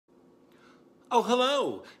Oh,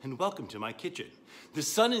 hello, and welcome to my kitchen. The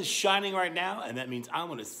sun is shining right now, and that means I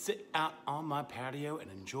want to sit out on my patio and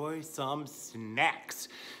enjoy some snacks.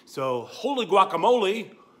 So, holy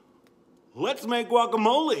guacamole, let's make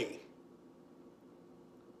guacamole.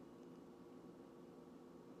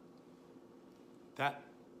 That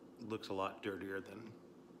looks a lot dirtier than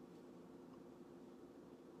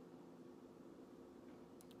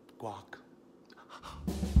guac.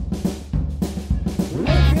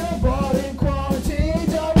 If you're bored in quarantine,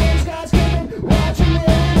 don't waste God's skipping, watching it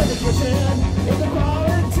in the kitchen, in the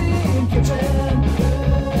quarantine kitchen.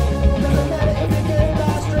 Doesn't matter if you get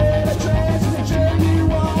lost in a trance, make sure you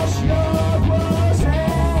wash your gross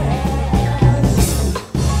hands.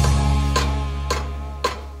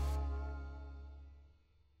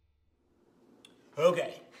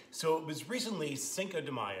 Okay, so it was recently Cinco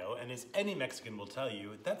de Mayo, and as any Mexican will tell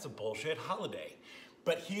you, that's a bullshit holiday.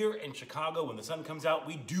 But here in Chicago, when the sun comes out,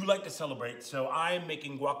 we do like to celebrate, so I am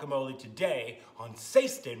making guacamole today on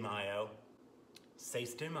 6 de Mayo.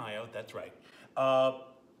 6 de Mayo, that's right,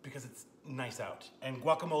 because it's nice out. And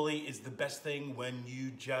guacamole is the best thing when you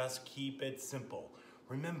just keep it simple.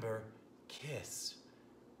 Remember, KISS.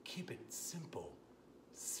 Keep it simple,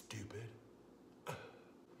 stupid.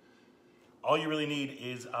 All you really need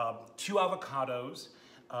is 2 avocados,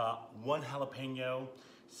 1 jalapeno,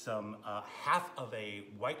 some half of a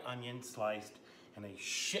white onion sliced, and a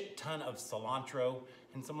shit ton of cilantro,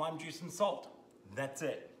 and some lime juice and salt. That's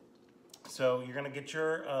it. So you're gonna get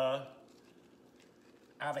your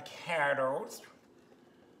avocados,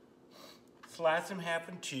 slice them half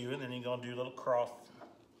in 2, and then you're gonna do a little cross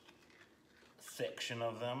section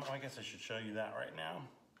of them. Oh, I guess I should show you that right now.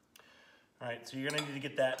 All right, so you're gonna need to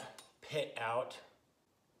get that pit out.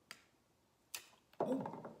 Ooh.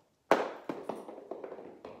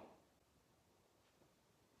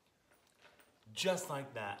 Just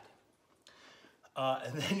like that.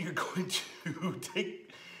 And then you're going to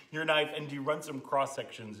take your knife and do run some cross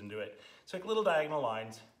sections into it. So like little diagonal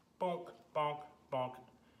lines, bonk, bonk, bonk.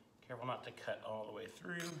 Careful not to cut all the way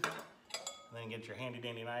through. And then get your handy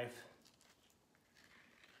dandy knife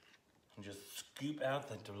and just scoop out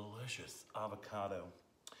the delicious avocado.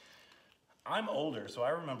 I'm older, so I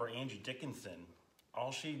remember Angie Dickinson.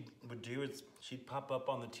 All she would do is she'd pop up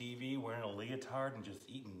on the TV wearing a leotard and just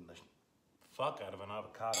eating the fuck out of an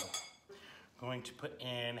avocado. Going to put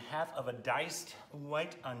in half of a diced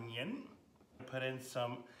white onion. Put in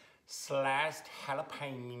some sliced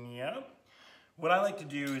jalapeno. What I like to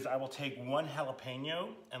do is I will take 1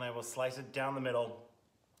 jalapeno and I will slice it down the middle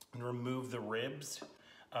and remove the ribs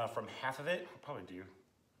from half of it. I'll probably do.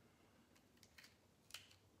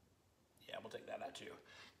 Yeah, we'll take that out too.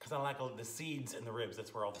 Because I like all the seeds and the ribs.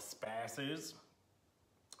 That's where all the spice is.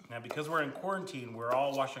 Now, because we're in quarantine, we're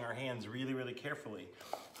all washing our hands really, really carefully.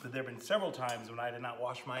 But there have been several times when I did not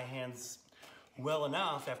wash my hands well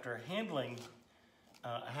enough after handling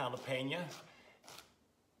a jalapeno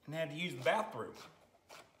and had to use the bathroom.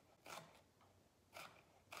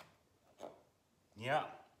 Yeah.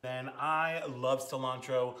 Then I love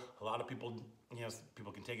cilantro. A lot of people,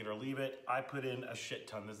 people can take it or leave it. I put in a shit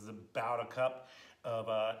ton. This is about a cup of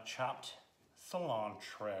chopped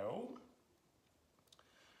cilantro.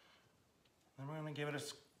 Then we're gonna give it a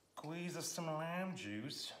squeeze of some lime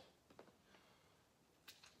juice.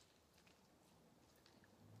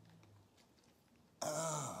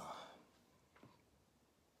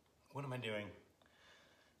 What am I doing?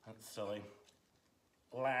 That's silly.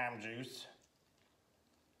 Lime juice.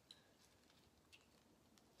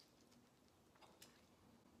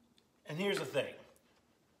 And here's the thing.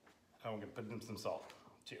 I'm gonna put in some salt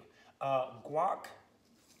too. Guac.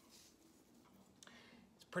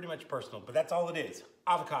 Pretty much personal, but that's all it is.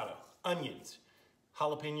 Avocado, onions,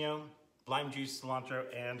 jalapeno, lime juice, cilantro,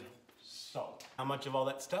 and salt. How much of all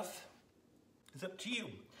that stuff is up to you.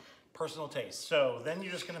 Personal taste. So then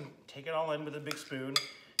you're just gonna take it all in with a big spoon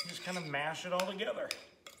and just kind of mash it all together.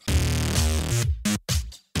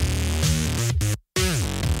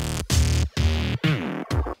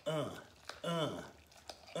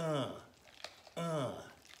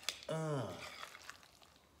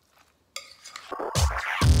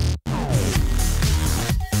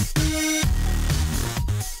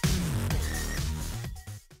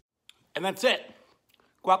 And that's it,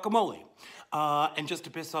 guacamole. And just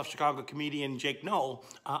to piss off Chicago comedian Jake Knoll,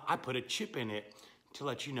 I put a chip in it to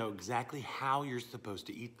let you know exactly how you're supposed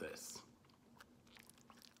to eat this.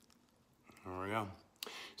 There we go.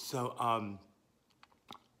 So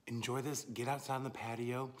enjoy this, get outside on the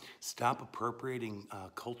patio, stop appropriating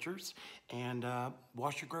cultures, and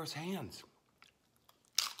wash your gross hands.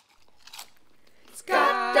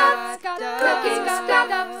 Scott Duff, cooking Scott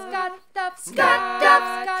Duff,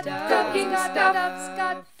 Duff, cooking stuff,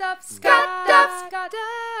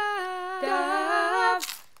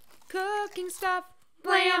 Duff, cooking stuff,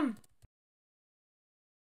 blam.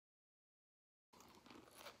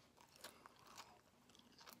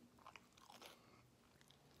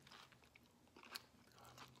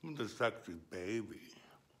 The sexy baby.